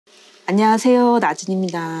안녕하세요,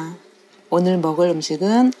 나진입니다. 오늘 먹을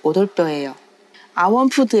음식은 오돌뼈예요.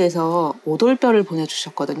 아원푸드에서 오돌뼈를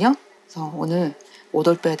보내주셨거든요. 그래서 오늘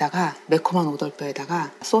오돌뼈에다가 매콤한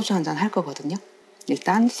오돌뼈에다가 소주 한잔 할 거거든요.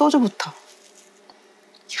 일단 소주부터.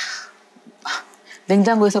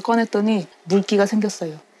 냉장고에서 꺼냈더니 물기가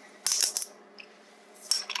생겼어요.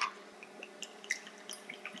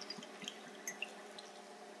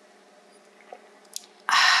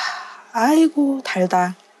 아이고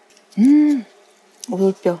달다.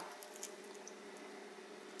 오돌뼈.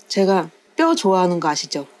 제가 뼈 좋아하는 거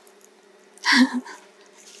아시죠?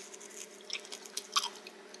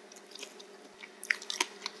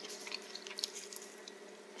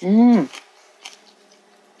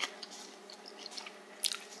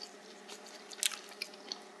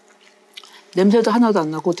 냄새도 하나도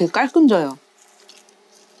안 나고 되게 깔끔져요.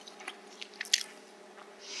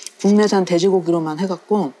 국내산 돼지고기로만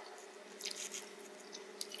해갖고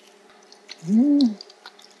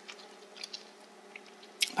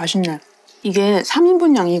맛있네. 이게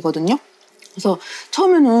 3인분 양이거든요. 그래서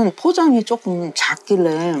처음에는 포장이 조금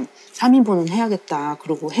작길래 3인분은 해야겠다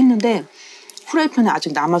그러고 했는데 후라이팬에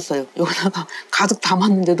아직 남았어요. 여기다가 가득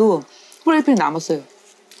담았는데도 후라이팬이 남았어요.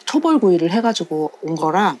 초벌구이를 해가지고 온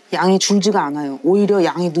거라 양이 줄지가 않아요. 오히려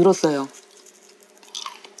양이 늘었어요.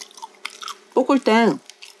 볶을 땐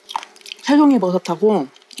새송이버섯하고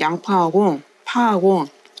양파하고 파하고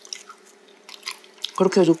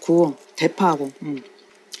그렇게 넣고 대파하고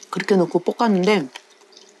그렇게 넣고 볶았는데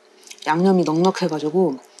양념이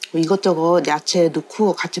넉넉해가지고 이것저것 야채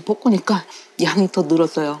넣고 같이 볶으니까 양이 더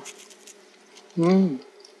늘었어요.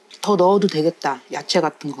 더 넣어도 되겠다. 야채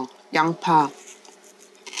같은 거, 양파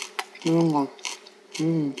이런 거.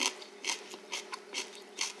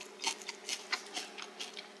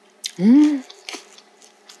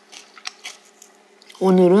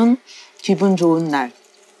 오늘은 기분 좋은 날.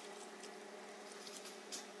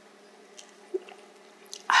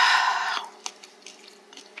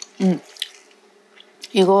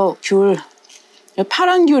 이거 귤,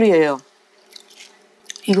 파란 귤이에요.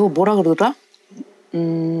 이거 뭐라 그러더라?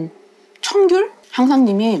 청귤?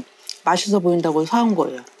 향사님이 맛있어 보인다고 사온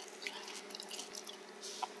거예요.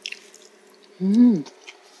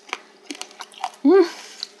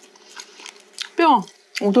 뼈,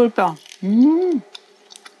 오돌뼈.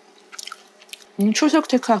 출석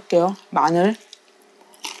체크할게요. 마늘,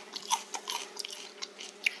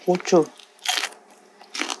 고추.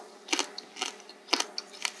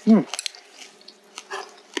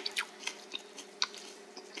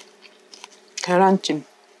 계란찜.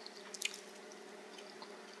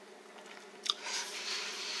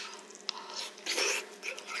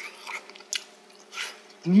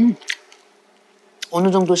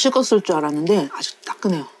 어느 정도 식었을 줄 알았는데 아주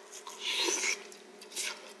따끈해요.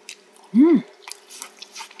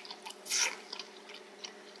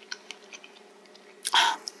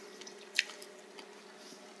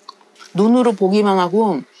 눈으로 보기만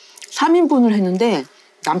하고 3인분을 했는데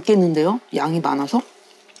남겠는데요? 양이 많아서?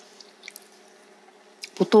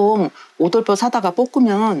 보통 오돌뼈 사다가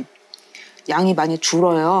볶으면 양이 많이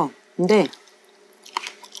줄어요. 근데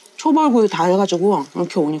초벌구이 다 해가지고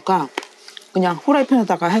이렇게 오니까 그냥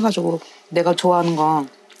후라이팬에다가 해가지고 내가 좋아하는 거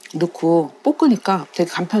넣고 볶으니까 되게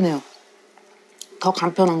간편해요. 더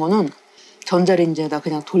간편한 거는 전자레인지에다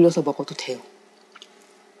그냥 돌려서 먹어도 돼요.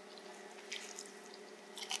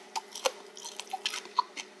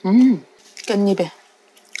 깻잎에.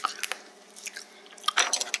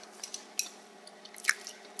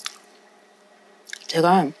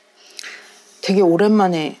 제가 되게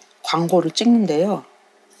오랜만에 광고를 찍는데요.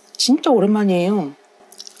 진짜 오랜만이에요.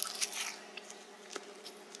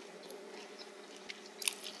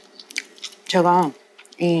 제가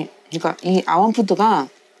그러니까 이 아원푸드가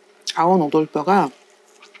아원오돌뼈가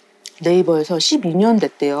네이버에서 12년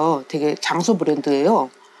됐대요. 되게 장수 브랜드예요.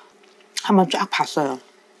 한번 쫙 봤어요.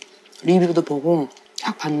 리뷰도 보고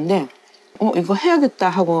쫙 봤는데 이거 해야겠다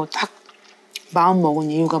하고 딱 마음 먹은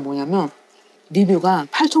이유가 뭐냐면 리뷰가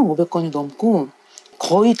 8,500건이 넘고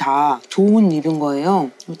거의 다 좋은 리뷰인 거예요.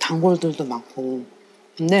 단골들도 많고.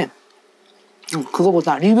 근데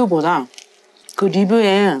그거보다 리뷰보다 그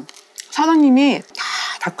리뷰에 사장님이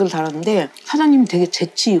다 댓글을 달았는데 사장님이 되게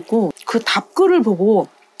재치 있고 그 답글을 보고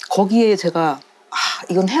거기에 제가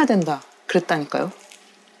이건 해야 된다 그랬다니까요.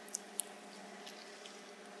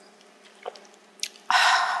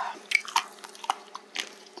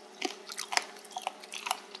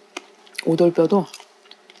 오돌뼈도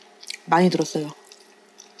많이 들었어요.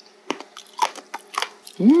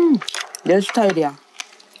 내 스타일이야.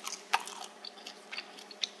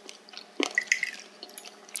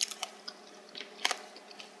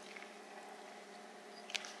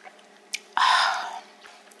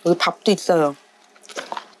 여기 밥도 있어요.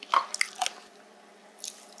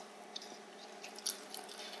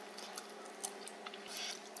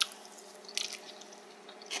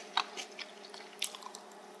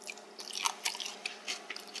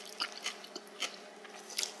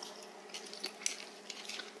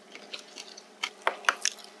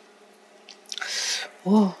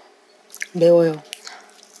 오, 매워요.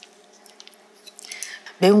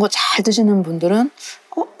 매운 거 잘 드시는 분들은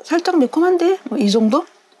살짝 매콤한데? 이 정도?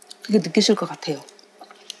 그게 느끼실 것 같아요.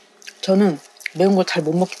 저는 매운 걸 잘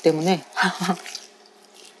못 먹기 때문에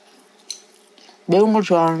매운 걸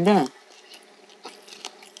좋아하는데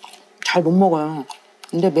잘 못 먹어요.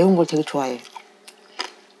 근데 매운 걸 되게 좋아해.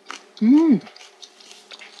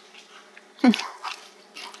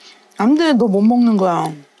 안 돼, 너 못 먹는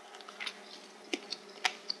거야.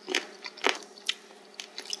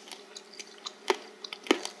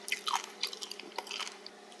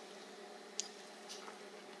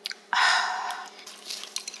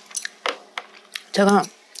 제가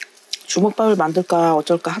주먹밥을 만들까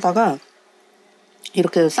어쩔까 하다가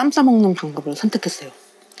이렇게 쌈 싸먹는 방법을 선택했어요.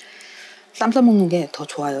 쌈 싸먹는 게 더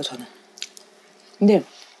좋아요, 저는. 근데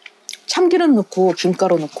참기름 넣고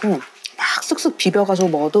김가루 넣고 막 쓱쓱 비벼가지고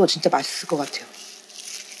먹어도 진짜 맛있을 것 같아요.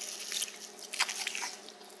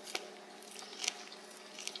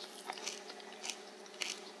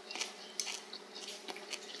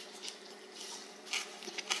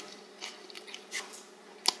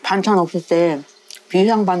 반찬 없을 때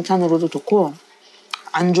비상 반찬으로도 좋고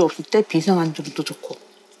안주 없을 때 비상 안주로도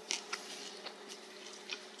좋고.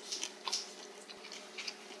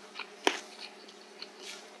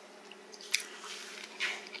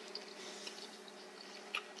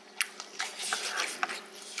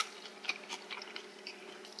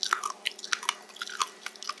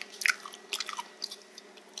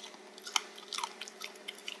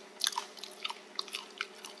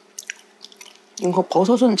 이거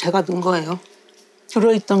버섯은 제가 넣은 거예요.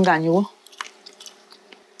 들어있던 게 아니고.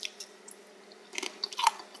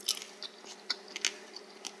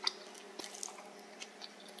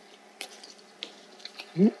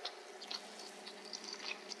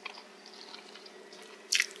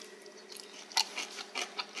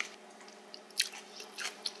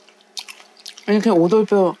 이렇게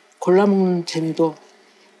오돌뼈 골라먹는 재미도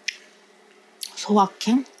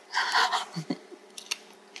소확행?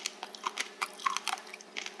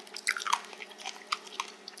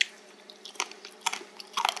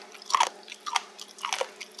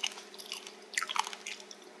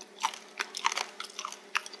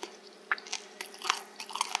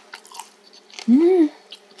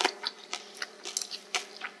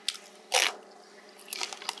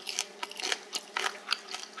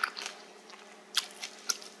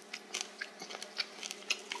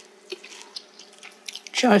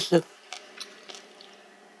 치얼스.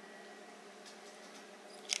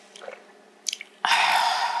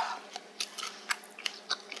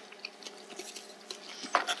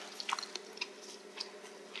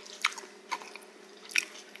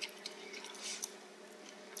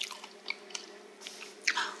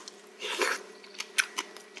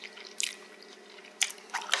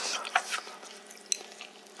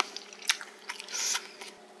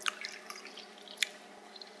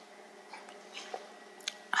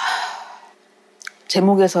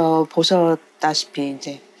 제목에서 보셨다시피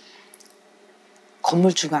이제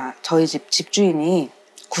건물주가 저희 집 집주인이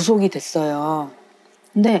구속이 됐어요.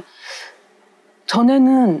 근데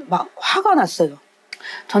전에는 막 화가 났어요.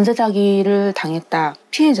 전세 사기를 당했다,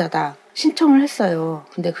 피해자다 신청을 했어요.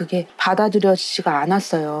 근데 그게 받아들여지지가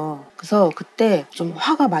않았어요. 그래서 그때 좀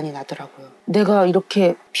화가 많이 나더라고요. 내가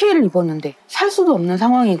이렇게 피해를 입었는데 살 수도 없는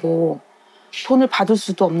상황이고 돈을 받을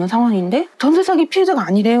수도 없는 상황인데 전세 사기 피해자가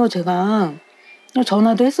아니래요. 제가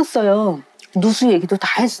전화도 했었어요. 누수 얘기도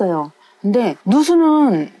다 했어요. 근데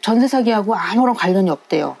누수는 전세 사기하고 아무런 관련이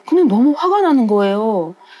없대요. 근데 너무 화가 나는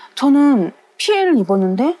거예요. 저는 피해를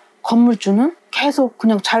입었는데 건물주는 계속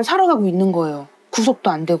그냥 잘 살아가고 있는 거예요.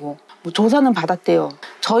 구속도 안 되고. 뭐 조사는 받았대요.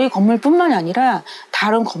 저희 건물뿐만이 아니라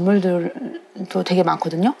다른 건물들도 되게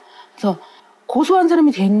많거든요. 그래서 고소한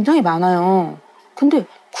사람이 굉장히 많아요. 근데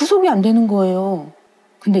구속이 안 되는 거예요.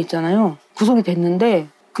 근데 있잖아요. 구속이 됐는데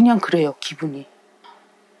그냥 그래요. 기분이.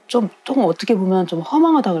 좀 어떻게 보면 좀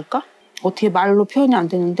허망하다 그럴까? 어떻게 말로 표현이 안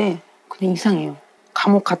되는데 그냥 이상해요.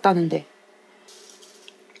 감옥 갔다는데.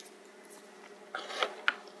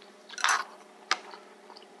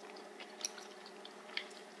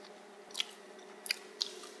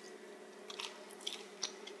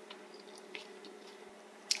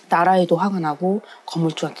 나라에도 화가 나고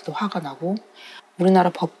건물주한테도 화가 나고 우리나라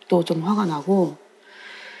법도 좀 화가 나고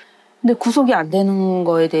근데 구속이 안 되는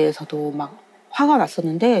거에 대해서도 막 화가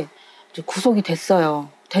났었는데 이제 구속이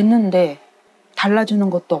됐는데 달라지는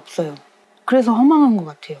것도 없어요. 그래서 허망한 것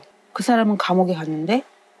같아요. 그 사람은 감옥에 갔는데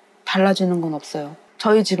달라지는 건 없어요.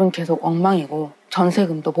 저희 집은 계속 엉망이고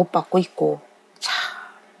전세금도 못 받고 있고 참.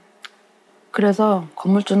 그래서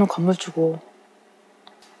건물주는 건물주고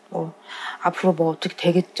뭐 앞으로 뭐 어떻게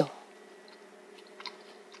되겠죠.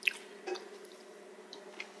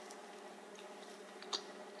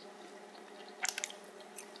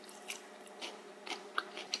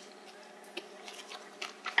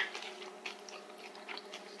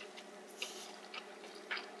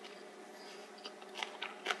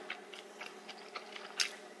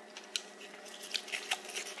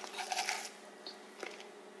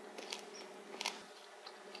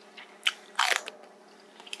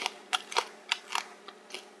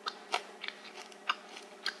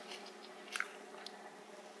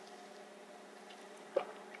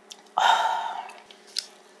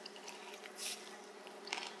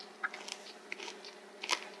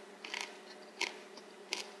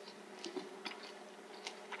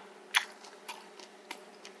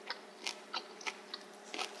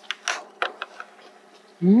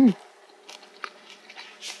 음.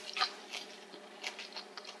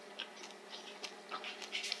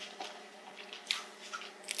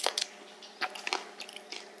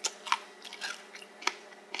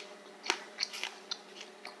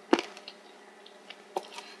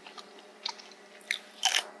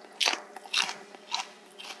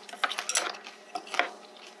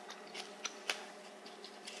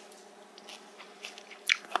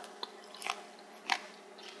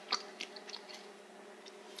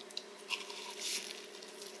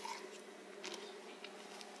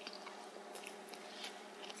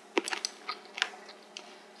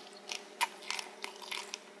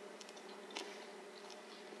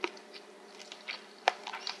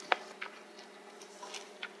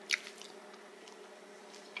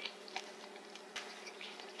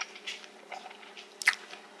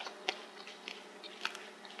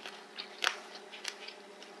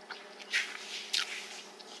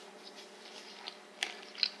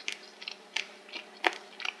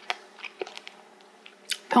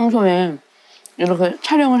 평소에 이렇게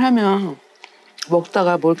촬영을 하면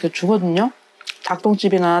먹다가 뭐 이렇게 주거든요.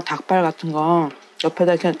 닭똥집이나 닭발 같은 거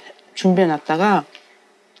옆에다 이렇게 준비해 놨다가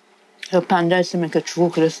옆에 앉아있으면 이렇게 주고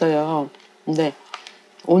그랬어요. 근데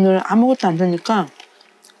오늘 아무것도 안 되니까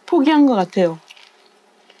포기한 것 같아요.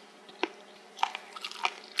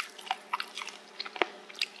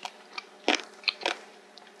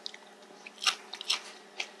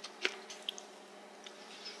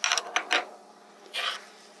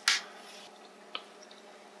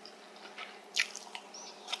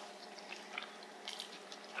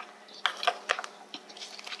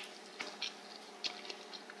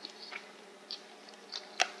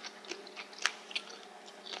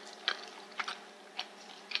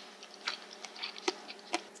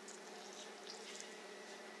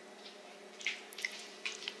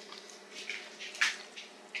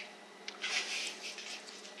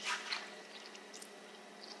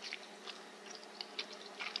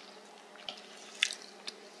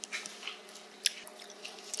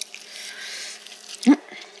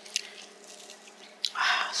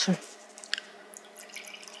 술.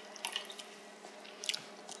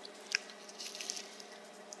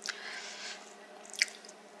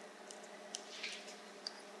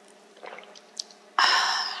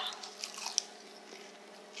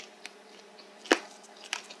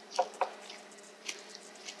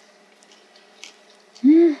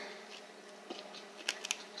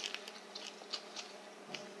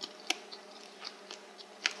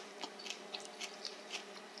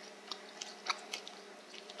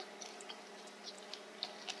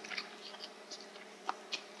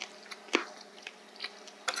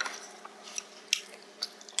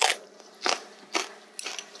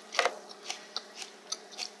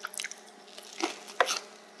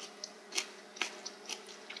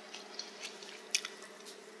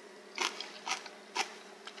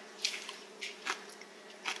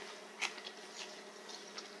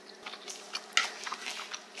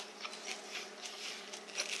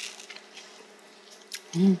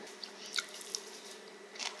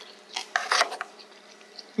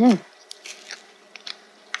 음.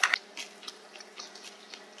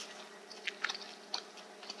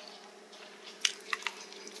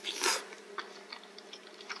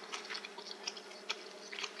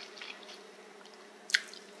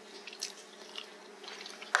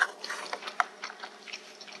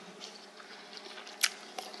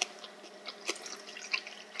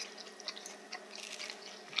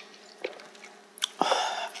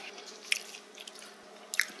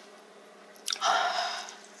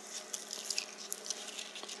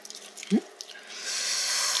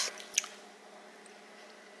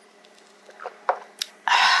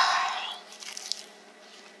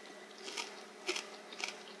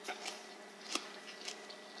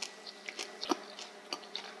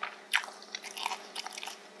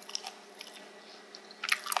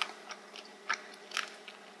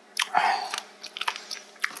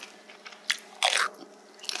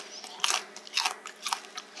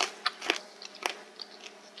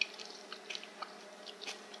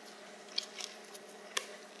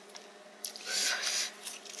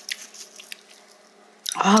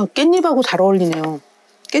 아, 깻잎하고 잘 어울리네요.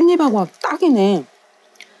 깻잎하고 딱이네.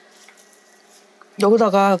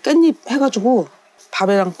 여기다가 깻잎 해가지고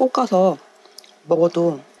밥이랑 볶아서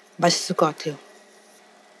먹어도 맛있을 것 같아요.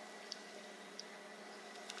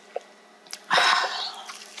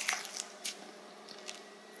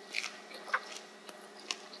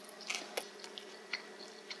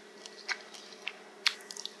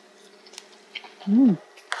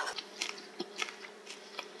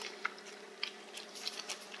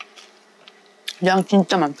 양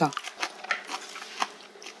진짜 많다.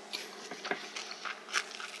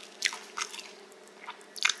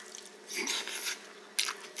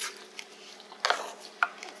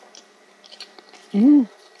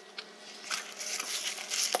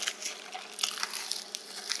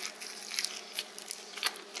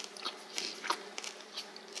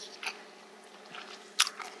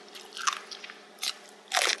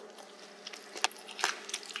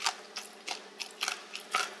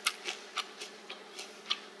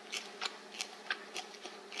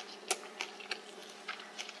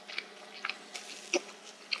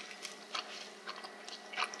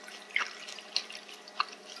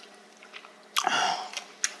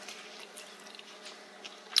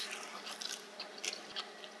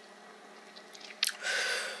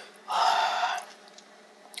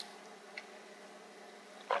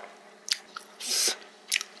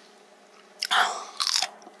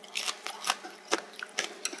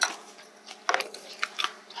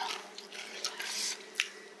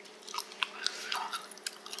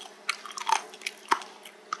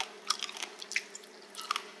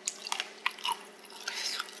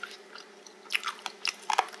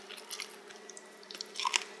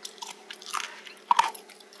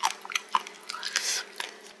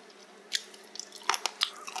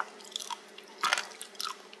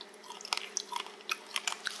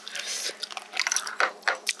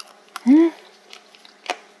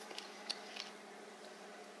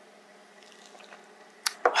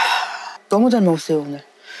 너무 잘 먹었어요, 오늘.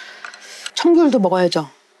 청귤도 먹어야죠.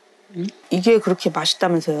 이게 그렇게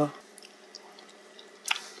맛있다면서요.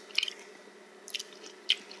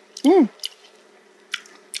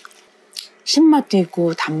 신맛도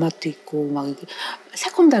있고 단맛도 있고 막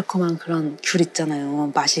새콤달콤한 그런 귤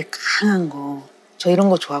있잖아요. 맛이 강한 거. 저 이런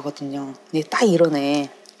거 좋아하거든요. 근데 딱 이러네.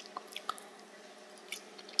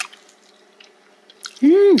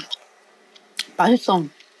 맛있어.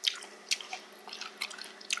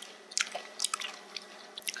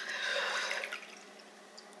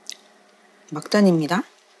 막잔입니다.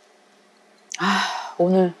 아,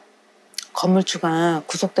 오늘 건물주가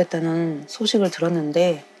구속됐다는 소식을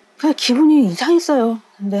들었는데 그냥 기분이 이상했어요.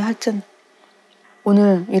 근데 하여튼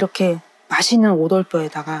오늘 이렇게 맛있는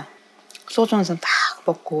오돌뼈에다가 소주 한 잔 딱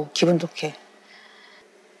먹고 기분 좋게.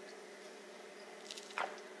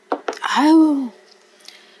 아유,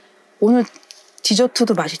 오늘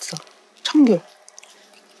디저트도 맛있어. 청귤.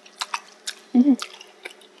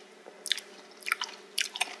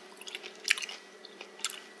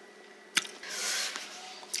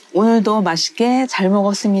 오늘도 맛있게 잘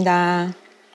먹었습니다.